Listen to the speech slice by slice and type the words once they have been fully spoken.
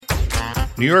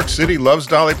New York City loves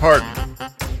Dolly Parton.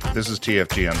 This is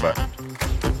TFG Unbuttoned.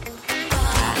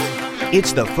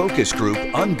 It's the focus group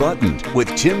Unbuttoned with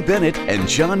Tim Bennett and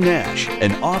John Nash,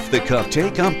 an off-the-cuff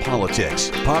take on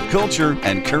politics, pop culture,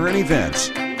 and current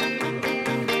events.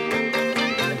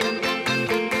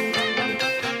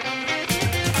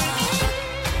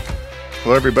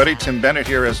 Hello, everybody. Tim Bennett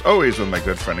here, as always, with my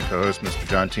good friend and co-host, Mr.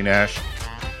 John T. Nash.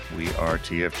 We are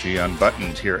TFG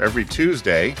Unbuttoned here every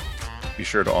Tuesday. Be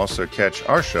sure to also catch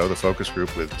our show, The Focus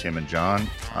Group with Tim and John,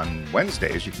 on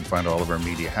Wednesdays. You can find all of our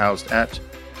media housed at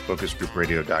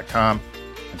focusgroupradio.com.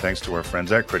 And thanks to our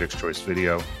friends at Critics' Choice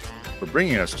Video for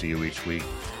bringing us to you each week.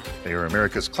 They are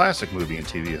America's classic movie and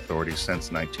TV authorities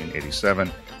since 1987,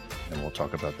 and we'll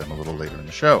talk about them a little later in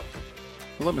the show.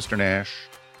 Hello, Mr. Nash.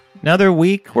 Another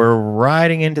week, we're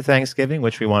riding into Thanksgiving,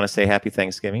 which we want to say Happy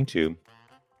Thanksgiving to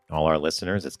all our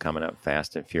listeners. It's coming up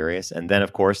fast and furious. And then,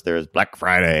 of course, there's Black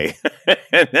Friday.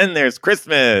 And then there's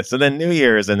Christmas. And then New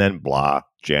Year's. And then blah,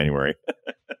 January.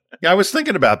 Yeah, I was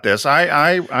thinking about this.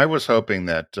 I was hoping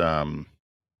that, I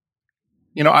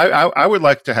would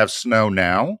like to have snow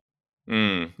now.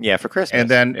 Yeah, for Christmas. And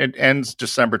then it ends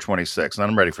December 26th, and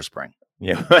I'm ready for spring.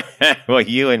 Yeah, well,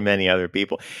 you and many other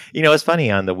people. You know, it's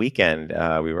funny. On the weekend,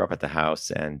 we were up at the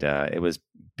house, and it was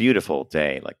beautiful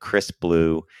day, like crisp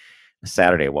blue.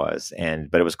 Saturday was,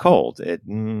 but it was cold. It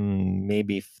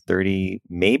maybe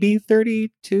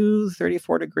 32,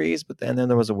 34 degrees, and then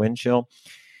there was a wind chill.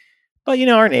 But,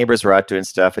 our neighbors were out doing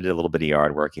stuff. I did a little bit of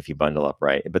yard work if you bundle up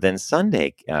right. But then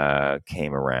Sunday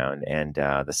came around, and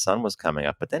the sun was coming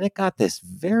up. But then it got this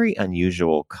very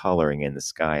unusual coloring in the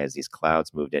sky as these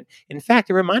clouds moved in. In fact,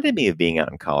 it reminded me of being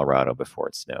out in Colorado before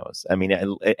it snows. I mean,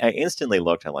 I instantly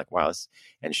looked, I'm like, wow.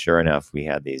 And sure enough, we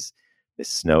had this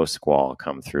snow squall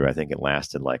come through. I think it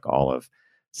lasted like all of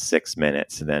 6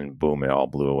 minutes. And then, boom, it all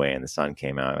blew away, and the sun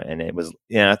came out. And it was,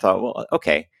 I thought, well,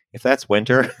 okay, if that's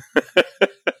winter...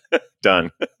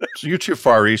 Done. So you're too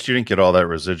far east. You didn't get all that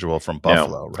residual from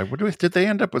Buffalo, right? Did they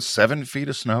end up with 7 feet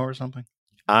of snow or something?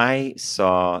 I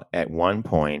saw at one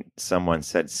point someone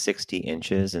said 60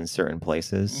 inches in certain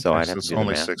places. Okay, so I'd have to do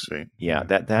only the math. 6 feet. Yeah,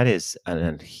 that is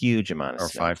a huge amount of or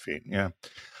snow. 5 feet. Yeah,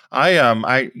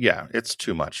 it's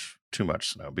too much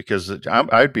snow, because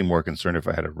I'd be more concerned if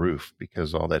I had a roof,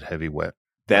 because all that heavy wet.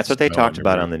 That's what they talked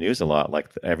about on the news a lot. Like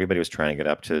everybody was trying to get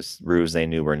up to roofs they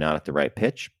knew were not at the right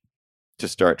pitch to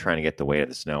start trying to get the weight of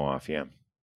the snow off. Yeah.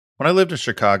 When I lived in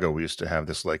Chicago, we used to have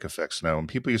this lake effect snow, and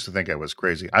people used to think I was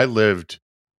crazy. I lived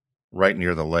right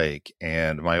near the lake,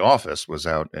 and my office was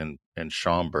out in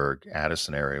Schaumburg,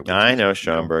 Addison area. I know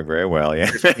Schaumburg very well. Yeah.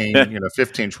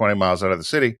 15, 20 miles out of the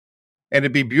city. And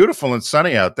it'd be beautiful and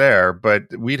sunny out there, but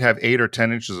we'd have 8 or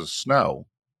 10 inches of snow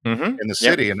in the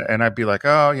city. Yep. And I'd be like,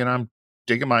 I'm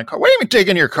digging my car. What do you mean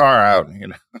digging your car out?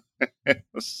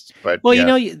 But,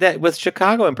 that with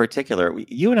Chicago in particular,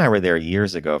 you and I were there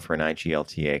years ago for an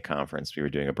IGLTA conference. We were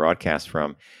doing a broadcast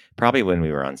from, probably when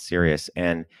we were on Sirius,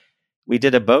 and we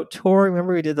did a boat tour.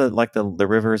 Remember, we did the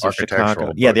rivers of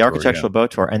Chicago. Yeah, the architectural boat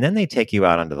tour, and then they take you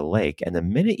out onto the lake. And the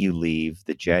minute you leave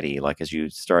the jetty, like as you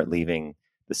start leaving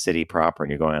the city proper and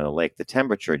you're going on the lake, the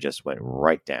temperature just went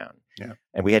right down. Yeah.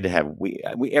 And we had to have, we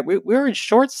were in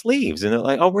short sleeves, and they're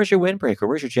like, oh, where's your windbreaker?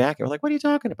 Where's your jacket? We're like, what are you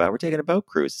talking about? We're taking a boat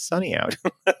cruise. It's sunny out.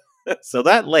 So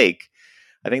I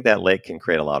think that lake can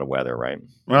create a lot of weather, right?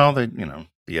 Well,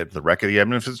 the wreck of the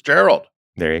Edmund Fitzgerald.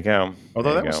 There you go.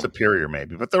 Although that was Superior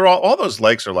maybe, but they're all those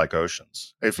lakes are like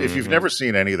oceans. If you've never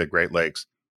seen any of the Great Lakes,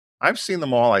 I've seen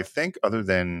them all, I think, other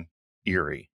than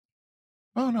Erie.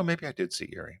 Oh no, maybe I did see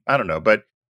Erie. I don't know, but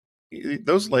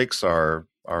those lakes are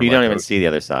you don't even see the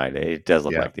other side. It does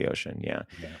look like the ocean. Yeah.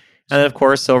 And of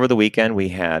course, over the weekend we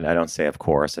had, I don't say of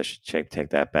course, I should take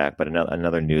that back, but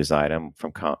another news item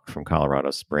from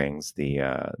Colorado Springs, the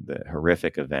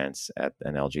horrific events at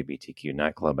an LGBTQ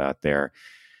nightclub out there.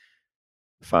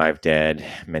 5 dead,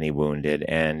 many wounded,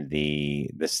 and the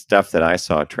stuff that I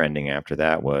saw trending after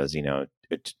that was,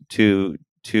 two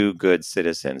good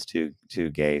citizens, two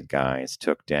gay guys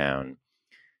took down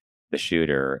the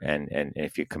shooter, and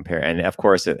if you compare, and of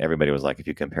course everybody was like, if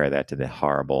you compare that to the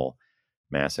horrible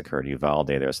massacre at Uvalde,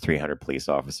 there was 300 police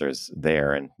officers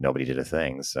there and nobody did a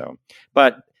thing. So,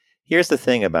 but here's the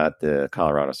thing about the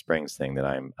Colorado Springs thing that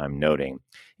I'm noting.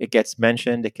 It gets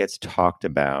mentioned, it gets talked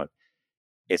about.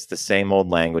 It's the same old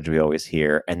language we always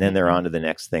hear, and then they're on to the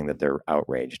next thing that they're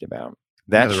outraged about.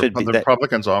 That should be the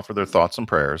Republicans offer their thoughts and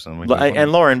prayers,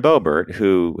 and Lauren Boebert,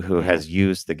 who has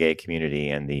used the gay community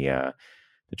and the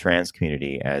trans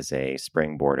community as a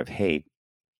springboard of hate,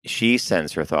 she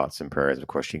sends her thoughts and prayers. Of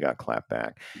course, she got clapped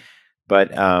back,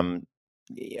 but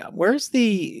Yeah, where's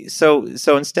the so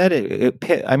instead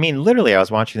I mean, literally, I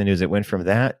was watching the news. It went from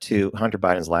that to Hunter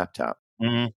Biden's laptop.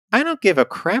 Mm-hmm. I don't give a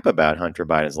crap about Hunter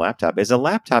Biden's laptop. It's a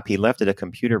laptop he left at a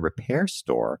computer repair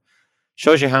store.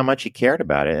 Shows you how much he cared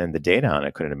about it, and the data on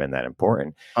it couldn't have been that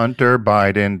important. Hunter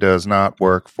Biden does not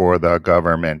work for the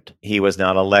government. He was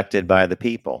not elected by the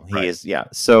people. He Right. is, yeah.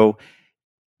 So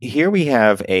here we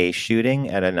have a shooting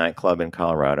at a nightclub in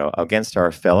Colorado against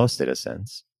our fellow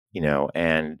citizens,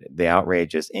 and the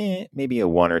outrage is maybe a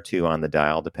 1 or 2 on the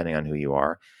dial, depending on who you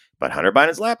are. But Hunter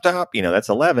Biden's laptop, that's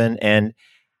 11. And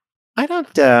I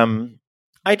don't,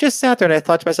 I just sat there and I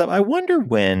thought to myself, I wonder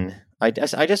when, I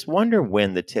just wonder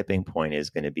when the tipping point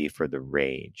is going to be for the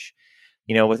rage.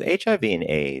 With HIV and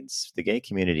AIDS, the gay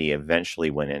community eventually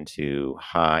went into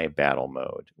high battle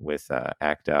mode with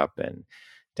ACT UP and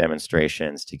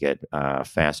demonstrations to get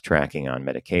fast tracking on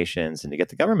medications and to get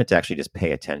the government to actually just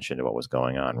pay attention to what was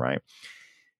going on, right?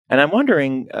 And I'm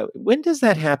wondering, when does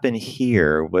that happen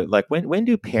here? Like, when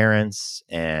do parents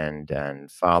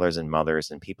and fathers and mothers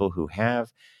and people who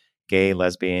have gay,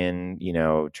 lesbian,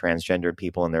 transgendered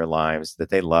people in their lives that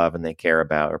they love and they care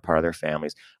about or part of their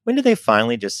families, when do they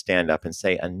finally just stand up and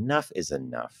say, enough is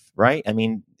enough, right? I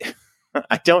mean,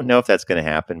 I don't know if that's going to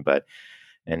happen, but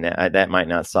that might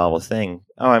not solve a thing.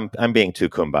 Oh, I'm being too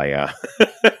kumbaya.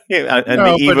 On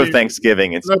the eve of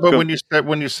Thanksgiving. But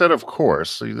when you said of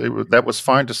course, that was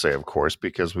fine to say of course,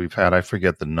 because we've had, I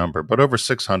forget the number, but over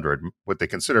 600 what they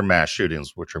consider mass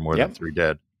shootings, which are more than 3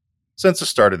 dead since the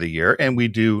start of the year, and we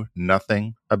do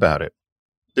nothing about it.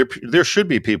 There should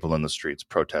be people in the streets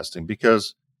protesting,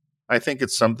 because I think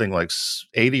it's something like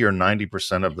 80 or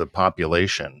 90% of the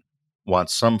population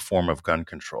wants some form of gun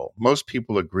control. Most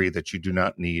people agree that you do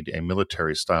not need a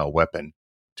military-style weapon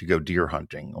to go deer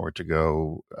hunting or to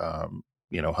go,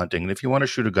 hunting. And if you want to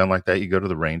shoot a gun like that, you go to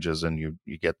the ranges and you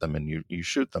get them and you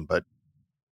shoot them. But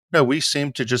no, we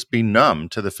seem to just be numb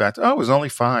to the fact, it was only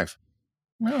 5.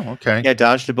 Oh, okay. Yeah,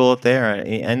 dodged a bullet there.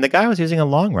 And the guy was using a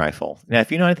long rifle. Now,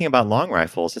 if you know anything about long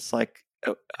rifles, it's like,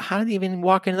 how did he even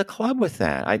walk into the club with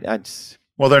that? I just...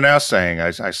 Well, they're now saying,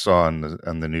 I saw on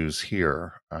the news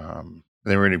here,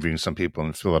 they were interviewing some people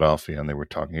in Philadelphia, and they were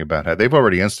talking about how they've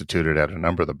already instituted at a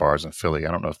number of the bars in Philly.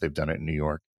 I don't know if they've done it in New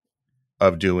York,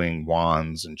 of doing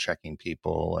wands and checking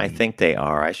people. And, I think they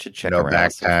are. I should check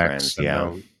around some friends.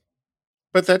 Yeah.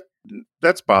 But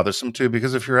that's bothersome too,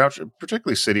 because if you're out,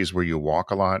 particularly cities where you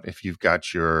walk a lot, if you've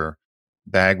got your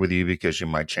bag with you because you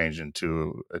might change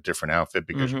into a different outfit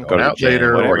because you're going out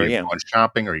later, or you're going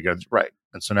shopping, or you got right.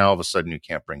 And so now all of a sudden you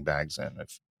can't bring bags in.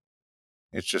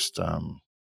 It's just,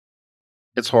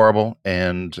 it's horrible.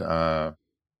 And,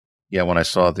 when I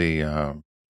saw the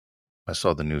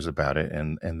news about it,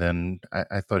 and then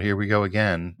I thought, here we go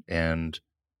again. And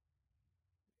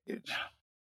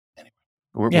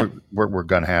we're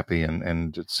gun happy,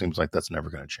 and it seems like that's never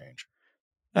going to change.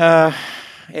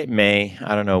 It may.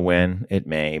 I don't know when it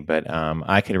may, but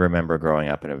I can remember growing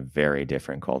up in a very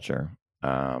different culture,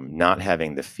 not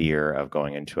having the fear of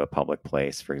going into a public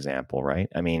place, for example, right?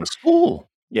 I mean, school.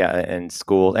 Yeah, and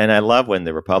school. And I love when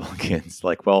the Republicans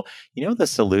like, well, the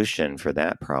solution for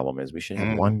that problem is we should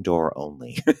have one door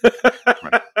only.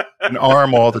 Right. And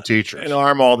arm all the teachers. And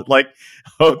arm all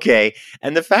okay.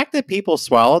 And the fact that people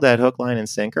swallowed that hook, line, and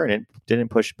sinker and it didn't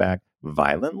push back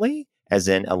violently, as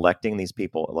in electing these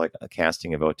people, like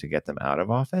casting a vote to get them out of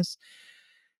office,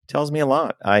 tells me a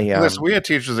lot. Listen, we had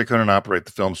teachers that couldn't operate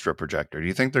the film strip projector. Do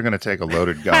you think they're going to take a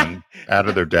loaded gun out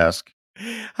of their desk?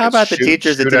 How about the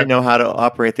teachers that didn't know how to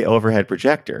operate the overhead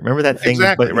projector? Remember that thing?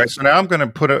 Exactly, right. So now I'm going to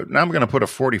put a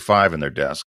 45 in their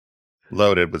desk,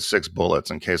 loaded with 6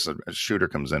 bullets in case a shooter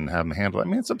comes in and have them handle it. I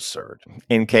mean, it's absurd.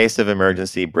 In case of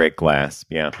emergency, break glass.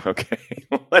 Yeah. Okay.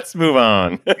 Let's move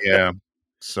on. Yeah.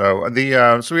 So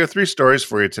so we have 3 stories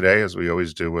for you today, as we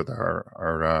always do with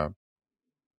our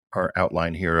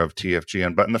outline here of TFG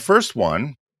Unbuttoned. The first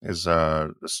one is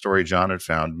a story John had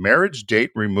found: marriage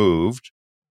date removed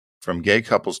from gay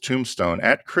couple's tombstone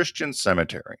at Christian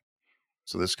cemetery.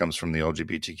 So this comes from the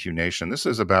LGBTQ Nation. This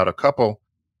is about a couple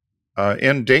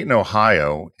in Dayton,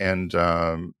 Ohio, and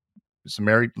it's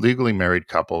a legally married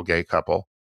couple, gay couple,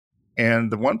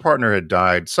 and the one partner had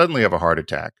died suddenly of a heart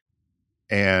attack,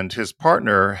 and his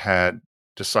partner had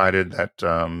decided that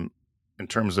in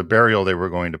terms of burial, they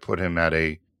were going to put him at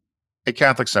a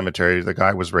Catholic cemetery. The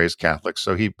guy was raised Catholic,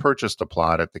 so he purchased a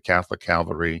plot at the Catholic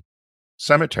Calvary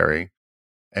Cemetery.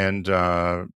 And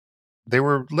they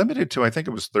were limited to, I think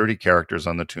it was 30 characters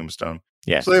on the tombstone.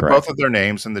 Yes, so they both had their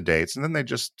names and the dates. And then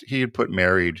he had put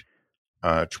married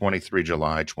 23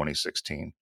 July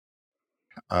 2016.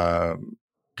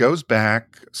 goes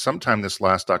back sometime this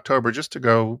last October just to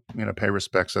go, pay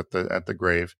respects at the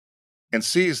grave, and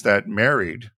sees that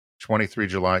married 23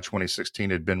 July 2016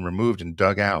 had been removed and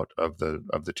dug out of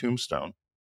the tombstone.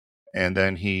 And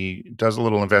then he does a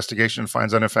little investigation and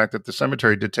finds out, in fact, that the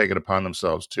cemetery did take it upon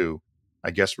themselves to,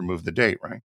 I guess, remove the date,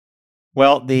 right?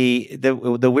 Well,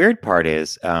 the weird part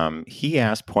is he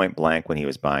asked point blank when he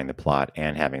was buying the plot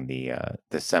and having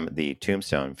the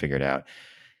tombstone figured out,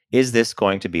 is this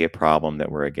going to be a problem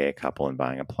that we're a gay couple and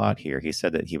buying a plot here? He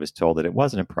said that he was told that it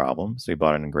wasn't a problem, so he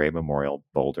bought an engraved memorial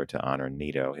boulder to honor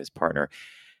Nito, his partner,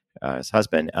 his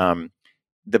husband.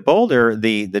 The boulder,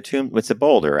 the tomb, it's a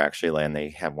boulder actually, and they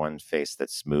have one face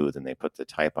that's smooth, and they put the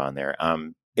type on there.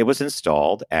 It was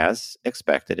installed as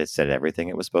expected. It said everything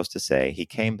it was supposed to say. He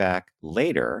came back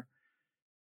later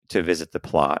to visit the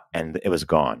plot, and it was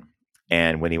gone.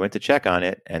 And when he went to check on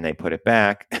it, and they put it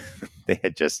back, they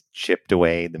had just chipped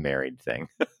away the married thing,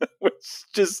 which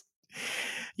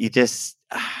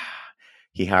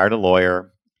he hired a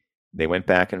lawyer. They went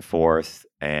back and forth,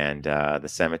 and the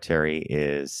cemetery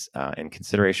is, in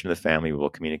consideration of the family, we will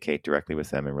communicate directly with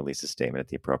them and release a statement at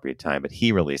the appropriate time. But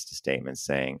he released a statement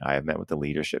saying, I have met with the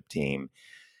leadership team.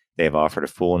 They have offered a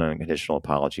full and unconditional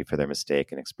apology for their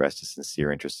mistake and expressed a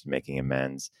sincere interest in making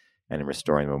amends and in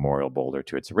restoring the memorial boulder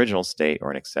to its original state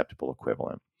or an acceptable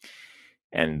equivalent.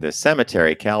 And the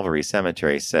cemetery, Calvary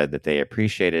Cemetery, said that they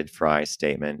appreciated Fry's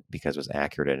statement because it was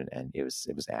accurate, and it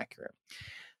was accurate.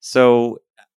 So,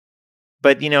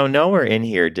 but, nowhere in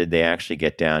here did they actually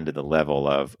get down to the level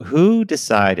of who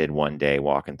decided one day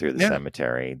walking through the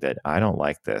cemetery that I don't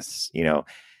like this.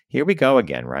 Here we go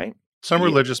again, right? Some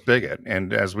religious bigot.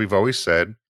 And as we've always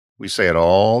said, we say it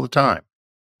all the time,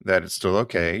 that it's still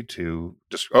okay to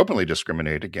openly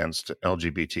discriminate against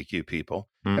LGBTQ people.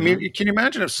 Mm-hmm. I mean, can you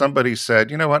imagine if somebody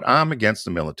said, you know what, I'm against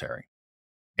the military,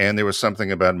 and there was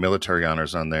something about military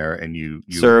honors on there, and you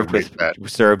served with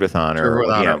honor,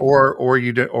 yeah. or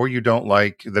you don't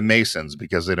like the Masons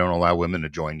because they don't allow women to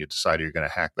join. You decide you're going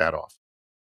to hack that off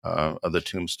of the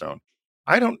tombstone.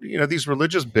 I don't, these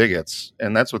religious bigots,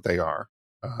 and that's what they are,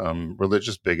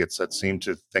 religious bigots that seem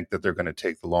to think that they're going to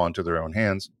take the law into their own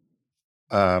hands.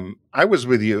 I was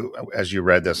with you as you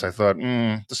read this. I thought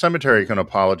the cemetery can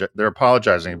apologize. They're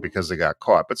apologizing because they got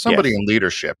caught, but somebody in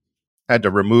leadership had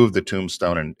to remove the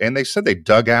tombstone, and they said they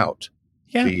dug out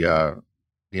the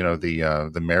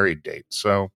married date.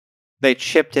 So they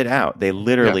chipped it out. They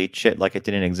literally chipped like it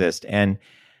didn't exist. And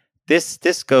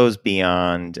this goes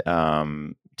beyond.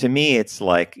 To me, it's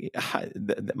like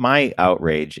my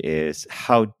outrage is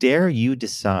how dare you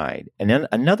decide, and then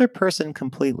another person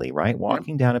completely right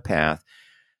walking down a path.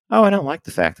 Oh, I don't like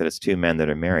the fact that it's two men that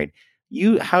are married.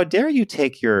 How dare you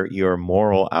take your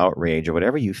moral outrage or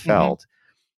whatever you felt.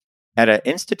 At an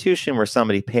institution where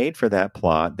somebody paid for that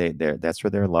plot, that's where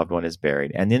their loved one is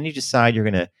buried. And then you decide you're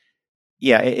going to,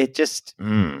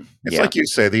 it's like you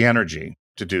say, the energy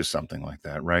to do something like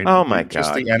that, right? Oh my God.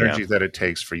 Just the energy that it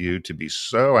takes for you to be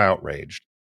so outraged.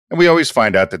 And we always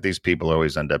find out that these people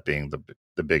always end up being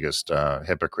the biggest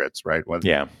hypocrites, right?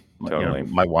 Totally.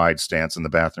 My wide stance in the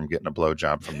bathroom getting a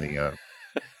blowjob from the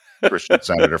Christian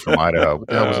senator from Idaho. What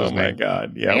the hell was his name? Oh my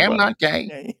God! Yeah, I'm not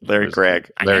gay. Larry Craig.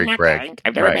 Larry Craig.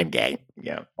 I've never been gay.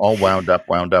 Yeah. All wound up.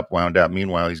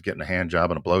 Meanwhile, he's getting a hand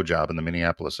job and a blow job in the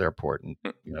Minneapolis airport, and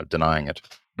denying it.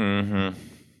 Mm-hmm.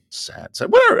 Sad. So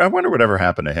I wonder whatever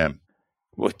happened to him.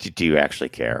 What do you actually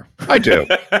care? I do.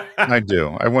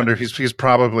 I wonder. He's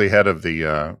probably head of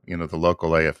the the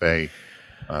local AFA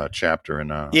chapter in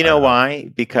why?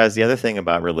 Because the other thing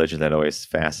about religion that always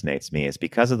fascinates me is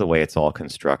because of the way it's all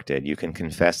constructed, you can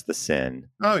confess the sin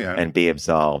and be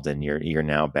absolved, and you're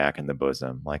now back in the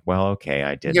bosom. Like, well, okay,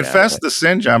 I did confess the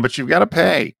sin, John, but you've got to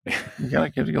pay. You got to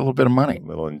give you a little bit of money. A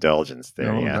little indulgence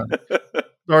there,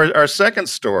 Our second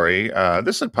story,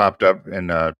 this had popped up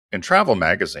in Travel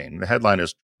Magazine. The headline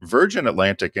is Virgin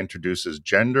Atlantic introduces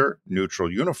gender neutral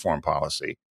uniform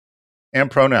policy and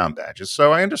pronoun badges.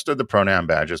 So I understood the pronoun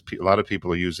badges. A lot of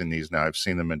people are using these now. I've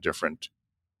seen them in different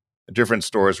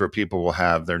stores where people will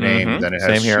have their name, and then it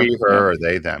has she, her, or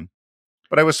they, them.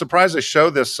 But I was surprised to show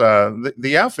this.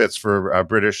 The outfits for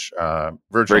British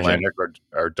Virgin Atlantic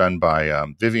are done by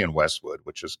Vivienne Westwood,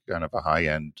 which is kind of a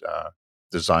high-end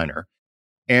designer.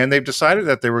 And they've decided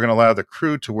that they were going to allow the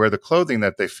crew to wear the clothing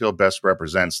that they feel best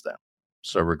represents them.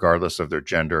 So regardless of their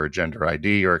gender or gender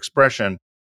ID or expression,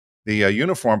 the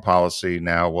uniform policy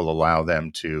now will allow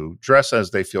them to dress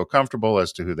as they feel comfortable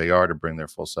as to who they are, to bring their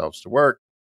full selves to work.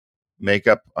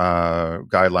 Makeup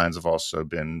guidelines have also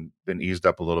been eased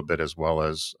up a little bit, as well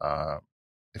as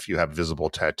if you have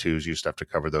visible tattoos, you used to have to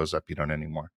cover those up. You don't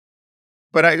anymore.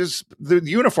 But the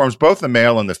uniforms, both the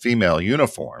male and the female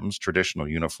uniforms, traditional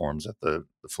uniforms that the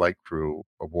flight crew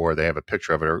wore, they have a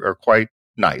picture of it, are quite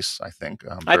nice, I think.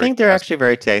 I think they're actually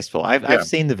very tasteful. Yeah. I've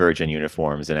seen the Virgin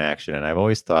uniforms in action, and I've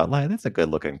always thought, like, that's a good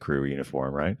looking crew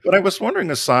uniform, right? But I was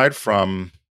wondering, aside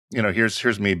from,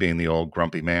 here's me being the old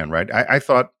grumpy man, right? I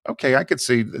thought, okay, I could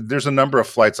see there's a number of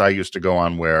flights I used to go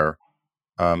on where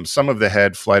some of the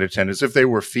head flight attendants, if they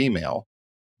were female,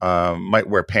 might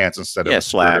wear pants instead of a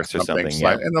slacks or something.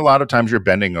 Yeah. And a lot of times you're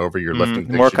bending over, you're lifting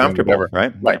things, more comfortable,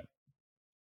 right? Right. Yeah.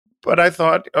 But I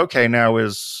thought, okay, now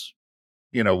is,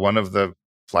 one of the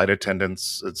flight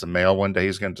attendants, it's a male, one day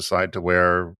he's going to decide to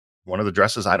wear one of the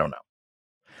dresses. I don't know.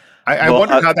 I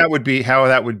wondered how that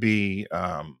would be.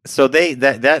 So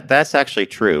that's actually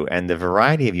true, and the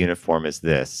variety of uniform is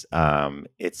this.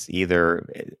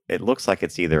 It looks like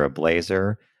it's either a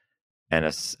blazer and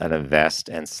a vest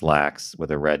and slacks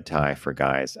with a red tie for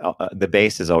guys. The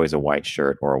base is always a white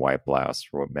shirt or a white blouse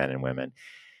for men and women.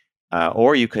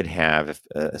 Or you could have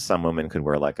some women could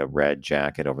wear like a red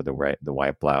jacket over the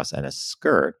white blouse and a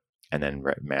skirt, and then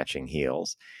matching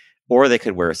heels. Or they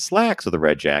could wear slacks with a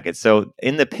red jacket. So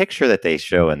in the picture that they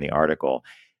show in the article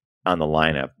on the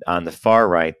lineup, on the far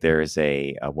right, there's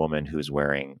a woman who's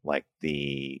wearing like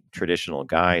the traditional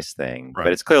guys thing, right.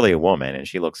 But it's clearly a woman and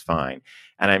she looks fine.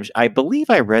 And I believe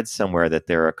I read somewhere that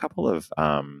there are a couple of,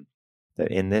 that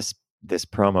in this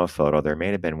promo photo, there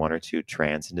may have been one or two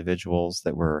trans individuals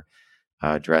that were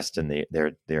dressed in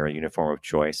their uniform of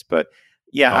choice. But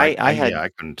yeah, I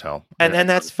couldn't tell. And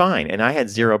that's fine. And I had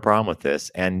zero problem with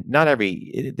this. And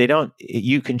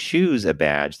you can choose a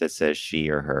badge that says she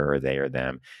or her or they or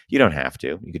them. You don't have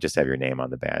to. You could just have your name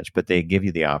on the badge, but they give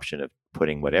you the option of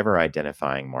putting whatever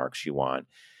identifying marks you want.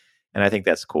 And I think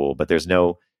that's cool, but there's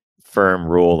no firm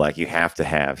rule like you have to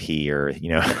have he or,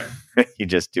 you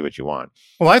just do what you want.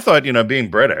 Well, I thought, being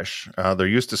British, they're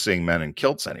used to seeing men in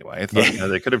kilts anyway. I thought,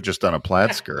 they could have just done a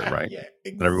plaid skirt, right? Yeah,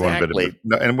 exactly. And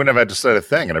everyone and wouldn't have had to say a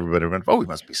thing, and everybody went, "Oh, he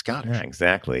must be Scottish." Yeah,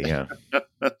 exactly. Yeah.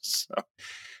 So,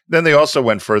 then they also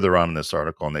went further on in this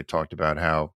article, and they talked about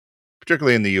how,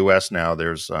 particularly in the U.S. now,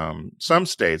 there's some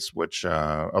states which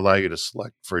allow you to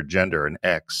select for gender an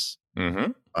X.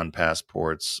 Mm-hmm. On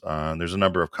passports. There's a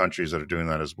number of countries that are doing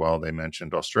that as well. They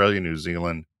mentioned Australia, New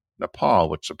Zealand, Nepal,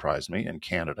 which surprised me, and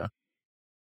Canada.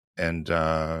 And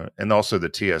also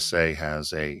the TSA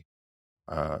has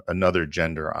another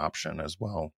gender option as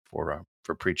well for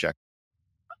pre-check.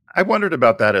 I wondered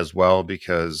about that as well,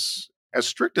 because as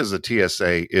strict as the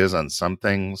TSA is on some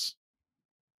things,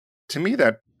 to me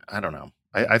that, I don't know.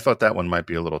 I thought that one might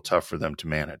be a little tough for them to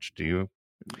manage. Do you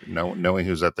knowing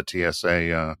who's at the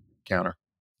TSA counter?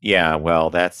 Yeah,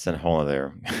 well, that's a whole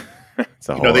other. It's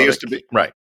a whole. They used to be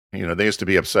right. They used to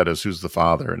be upset as who's the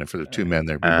father, and if there are two men,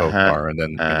 there'd be both are, and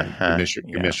then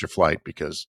you miss your flight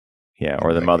because. Yeah,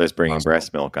 or the mother's bringing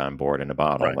breast milk on board in a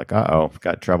bottle. Right. Like,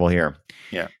 got trouble here.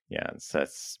 Yeah, yeah.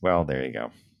 That's well, there you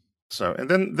go. So, and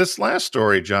then this last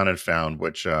story John had found,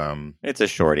 which it's a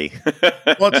shorty.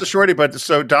 Well, it's a shorty, but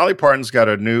so Dolly Parton's got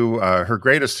a new her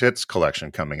greatest hits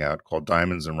collection coming out called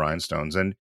Diamonds and Rhinestones,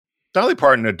 and Dolly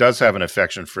Parton does have an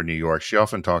affection for New York. She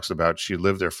often talks about she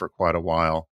lived there for quite a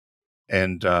while,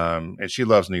 and she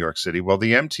loves New York City. Well,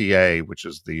 the MTA, which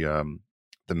is the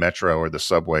metro or the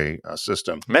subway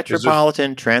system,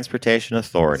 Metropolitan Transportation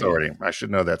Authority. I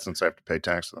should know that since I have to pay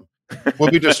tax to them.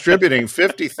 Will be distributing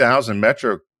 50,000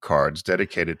 Metro cards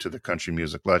dedicated to the country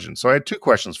music legend. So I had two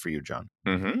questions for you, John.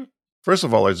 Mm-hmm. First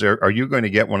of all, are you going to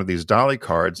get one of these Dolly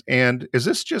cards? And is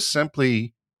this just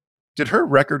simply, did her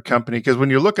record company, because when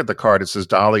you look at the card, it says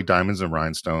Dolly, Diamonds and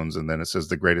Rhinestones, and then it says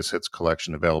the greatest hits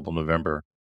collection available November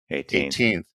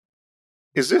 18th.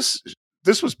 Is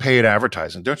this was paid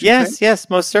advertising, don't you think? Yes,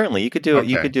 most certainly. You could do it.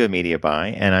 You could do a media buy,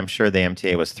 and I'm sure the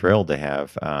MTA was thrilled to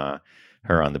have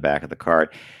her on the back of the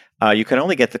card. You can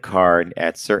only get the card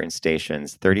at certain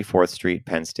stations: 34th Street,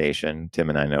 Penn Station. Tim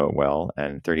and I know it well,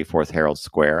 and 34th Herald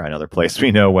Square, another place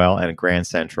we know well, and Grand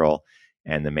Central,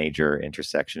 and the major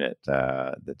intersection at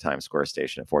the Times Square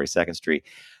station at 42nd Street.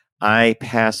 I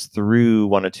passed through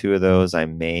one or two of those. I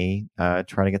may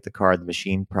try to get the card. The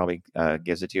machine probably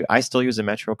gives it to you. I still use a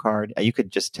Metro card. You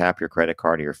could just tap your credit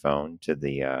card or your phone to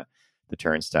the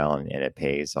turnstile and it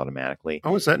pays automatically.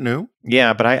 Oh, is that new?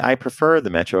 Yeah, but I prefer the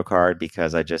Metro card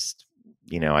because I just,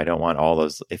 I don't want all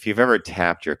those. If you've ever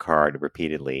tapped your card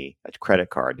repeatedly, a credit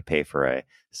card to pay for a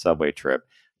subway trip,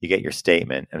 you get your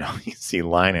statement and you see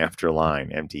line after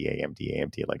line,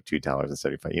 MTA, like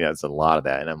 $2.75. It's a lot of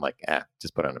that. And I'm like,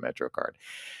 just put on a Metro card.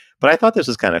 But I thought this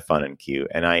was kind of fun and cute.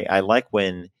 And I like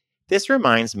when this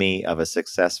reminds me of a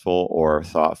successful or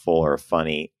thoughtful or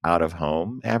funny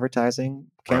out-of-home advertising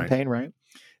campaign, right?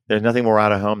 There's nothing more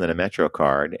out of home than a Metro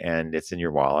card, and it's in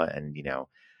your wallet. And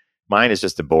mine is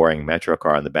just a boring Metro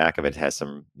card. On the back of it has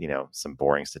some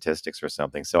boring statistics or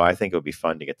something. So I think it would be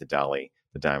fun to get the Dolly,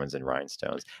 the Diamonds and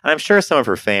Rhinestones. And I'm sure some of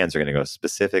her fans are going to go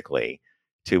specifically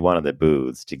to one of the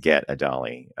booths to get a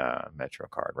Dolly Metro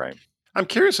card, right? I'm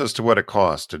curious as to what it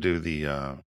costs to do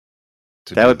the.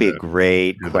 That would be a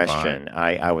great question.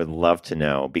 I would love to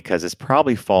know, because this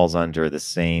probably falls under the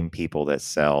same people that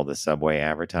sell the subway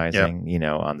advertising,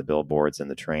 on the billboards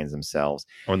and the trains themselves.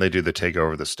 When they do the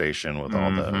takeover of the station with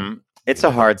all the... It's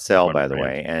a hard sell, by the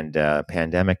way, and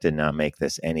pandemic did not make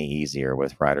this any easier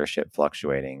with ridership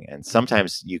fluctuating. And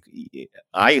sometimes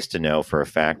I used to know for a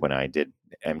fact when I did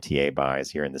MTA buys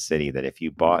here in the city that if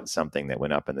you bought something that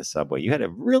went up in the subway, you had a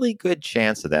really good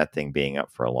chance of that thing being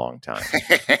up for a long time.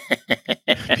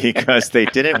 Because they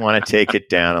didn't want to take it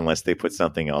down unless they put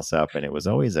something else up. And it was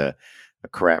always a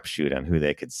crapshoot on who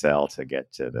they could sell to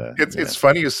get to the... It's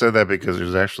funny you said that, because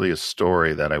there's actually a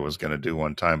story that I was going to do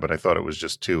one time, but I thought it was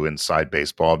just too inside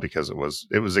baseball, because it was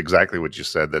exactly what you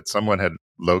said, that someone had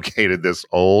located this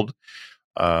old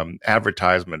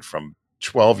advertisement from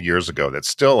 12 years ago that's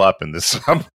still up in the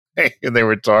subway, and they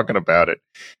were talking about it.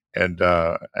 And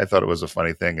I thought it was a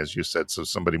funny thing, as you said. So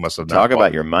somebody must have talk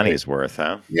about your money's worth,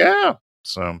 huh? Yeah.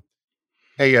 So,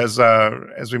 hey, as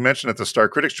we mentioned at the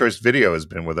start, Critics' Choice Video has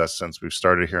been with us since we've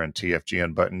started here on TFG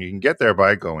Unbuttoned. You can get there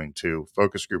by going to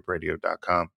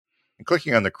focusgroupradio.com and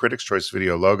clicking on the Critics' Choice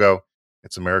Video logo.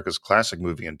 It's America's classic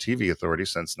movie and TV authority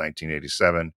since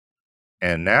 1987.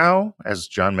 And now, as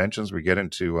John mentions, we get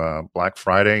into Black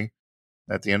Friday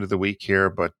at the end of the week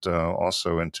here, but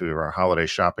also into our holiday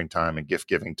shopping time and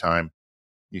gift-giving time.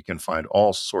 You can find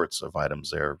all sorts of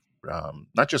items there.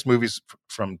 Not just movies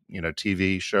from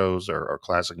TV shows or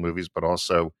classic movies, but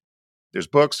also there's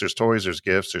books, there's toys, there's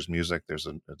gifts, there's music, there's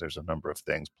a number of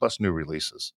things, plus new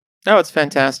releases. Oh, it's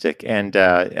fantastic, and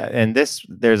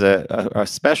there's a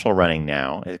special running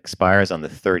now. It expires on the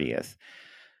 30th,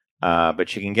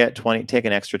 but you can take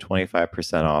an extra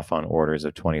 25% off on orders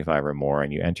of 25 or more,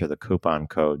 and you enter the coupon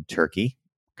code Turkey.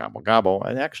 Gobble gobble,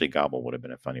 and actually gobble would have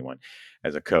been a funny one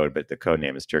as a code, but the code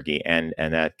name is Turkey, and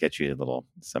that gets you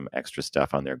some extra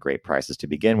stuff on their great prices to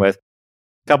begin with.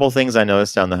 A couple of things I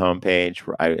noticed on the homepage.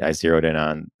 I zeroed in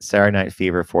on Saturday Night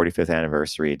Fever 45th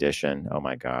Anniversary Edition. Oh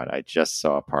my God, I just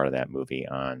saw a part of that movie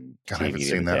on TV. I haven't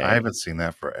seen that. I haven't seen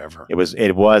that forever. It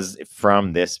was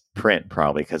from this print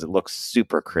probably, because it looks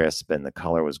super crisp and the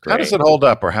color was great. How does it hold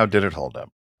up, or how did it hold up?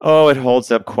 Oh, it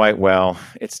holds up quite well.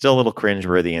 It's still a little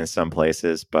cringeworthy in some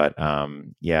places, but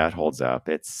yeah, it holds up.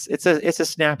 It's a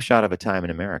snapshot of a time in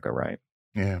America, right?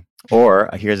 Yeah. Or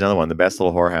here's another one: The Best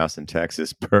Little Whorehouse in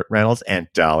Texas, Burt Reynolds and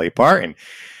Dolly Parton.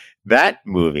 That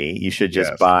movie you should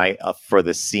just buy for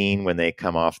the scene when they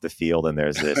come off the field and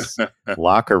there's this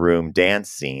locker room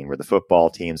dance scene where the football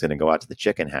team's going to go out to the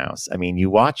chicken house. I mean, you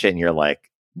watch it and you're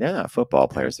like, they're not football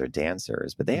players, they're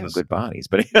dancers, but they have good bodies.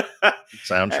 But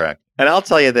soundtrack. And I'll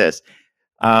tell you this.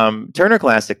 Turner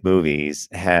Classic Movies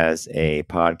has a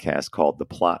podcast called The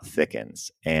Plot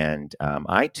Thickens. And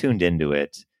I tuned into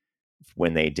it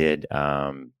when they did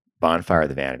Bonfire of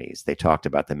the Vanities. They talked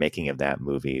about the making of that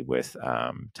movie with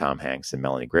Tom Hanks and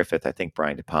Melanie Griffith. I think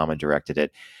Brian De Palma directed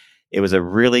it. It was a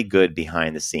really good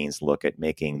behind-the-scenes look at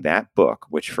making that book,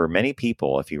 which for many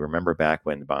people, if you remember back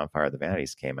when Bonfire of the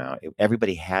Vanities came out,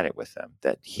 everybody had it with them.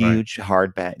 That huge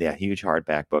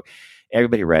hardback book.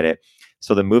 Everybody read it.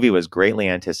 So the movie was greatly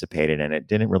anticipated, and it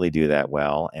didn't really do that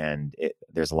well. And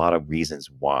there's a lot of reasons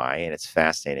why, and it's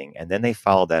fascinating. And then they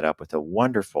followed that up with a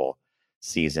wonderful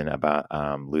season about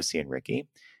Lucy and Ricky.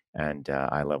 And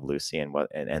I Love Lucy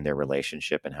and their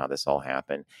relationship and how this all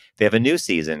happened. They have a new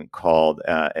season called,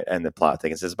 and the plot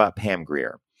thing is about Pam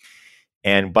Grier.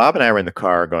 And Bob and I were in the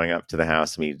car going up to the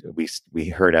house. And we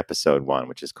heard episode 1,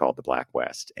 which is called The Black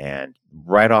West. And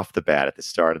right off the bat, at the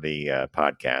start of the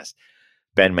podcast,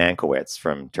 Ben Mankiewicz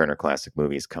from Turner Classic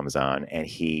Movies comes on, and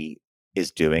he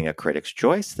is doing a Critics'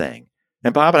 Choice thing.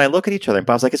 And Bob and I look at each other, and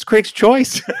Bob's like, "It's Critics'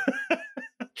 Choice."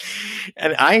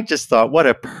 And I just thought, what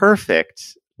a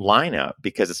perfect lineup,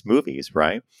 because it's movies,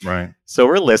 right? Right. So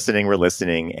we're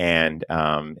listening, and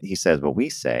he says, "Well, we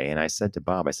say," and I said to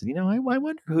Bob, I said, I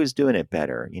wonder who's doing it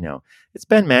better. It's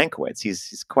Ben Mankiewicz.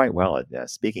 He's quite well at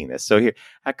speaking this. So here,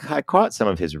 I caught some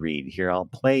of his read. Here, I'll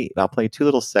play 2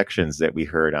 little sections that we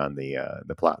heard on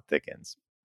the Plot Thickens.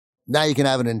 Now you can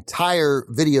have an entire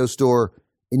video store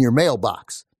in your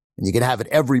mailbox, and you can have it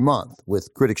every month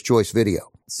with Critics' Choice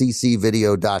Video,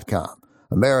 ccvideo.com.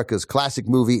 America's classic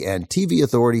movie and TV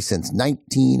authority since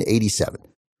 1987.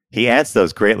 He adds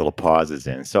those great little pauses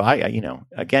in. So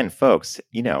again, folks,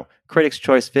 Critics'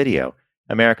 Choice Video,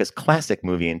 America's classic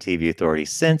movie and TV authority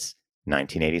since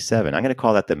 1987. I'm going to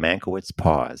call that the Mankiewicz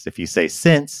pause. If you say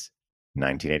since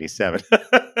 1987.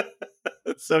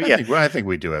 So yeah, I think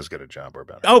we do as good a job or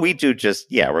better. Oh, we do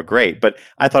we're great. But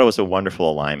I thought it was a wonderful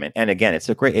alignment. And again, it's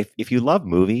a great, if you love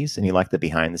movies and you like the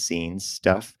behind the scenes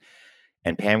stuff,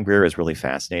 and Pam Grier is really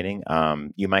fascinating,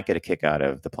 you might get a kick out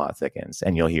of The Plot Thickens,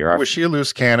 and you'll hear Was she a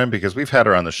loose cannon? Because we've had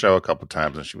her on the show a couple of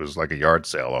times, and she was like a yard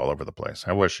sale all over the place.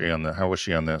 How was she on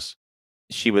this?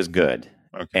 She was good.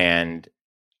 Okay. And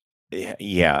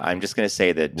yeah, I'm just going to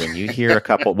say that when you hear a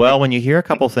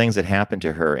couple things that happened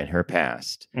to her in her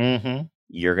past, mm-hmm.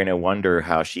 You're going to wonder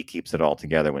how she keeps it all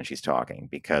together when she's talking,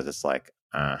 because it's like,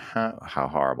 how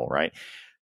horrible, right?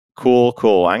 Cool.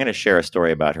 I'm going to share a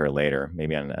story about her later,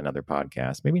 maybe on another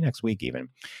podcast, maybe next week even,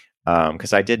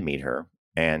 because I did meet her,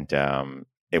 and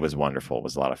it was wonderful. It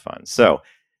was a lot of fun. So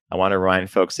I want to remind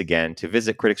folks again to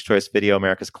visit Critics' Choice Video,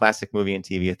 America's classic movie and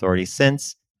TV authority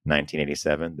since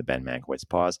 1987, the Ben Mankiewicz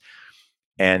pause.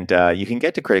 And you can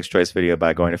get to Critics' Choice Video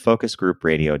by going to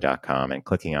focusgroupradio.com and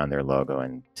clicking on their logo,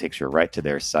 and it takes you right to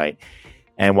their site.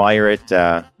 And while you're at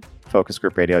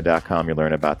focusgroupradio.com, you'll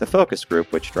learn about the Focus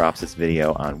Group, which drops its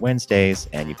video on Wednesdays,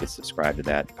 and you can subscribe to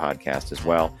that podcast as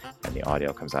well. And the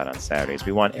audio comes out on Saturdays.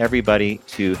 We want everybody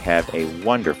to have a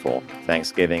wonderful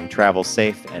Thanksgiving. Travel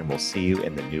safe, and we'll see you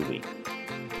in the new week.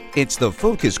 It's the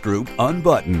Focus Group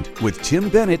Unbuttoned with Tim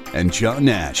Bennett and John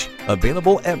Nash.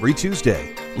 Available every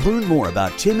Tuesday. Learn more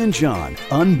about Tim and John,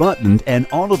 Unbuttoned, and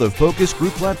all of the Focus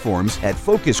Group platforms at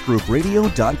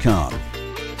focusgroupradio.com.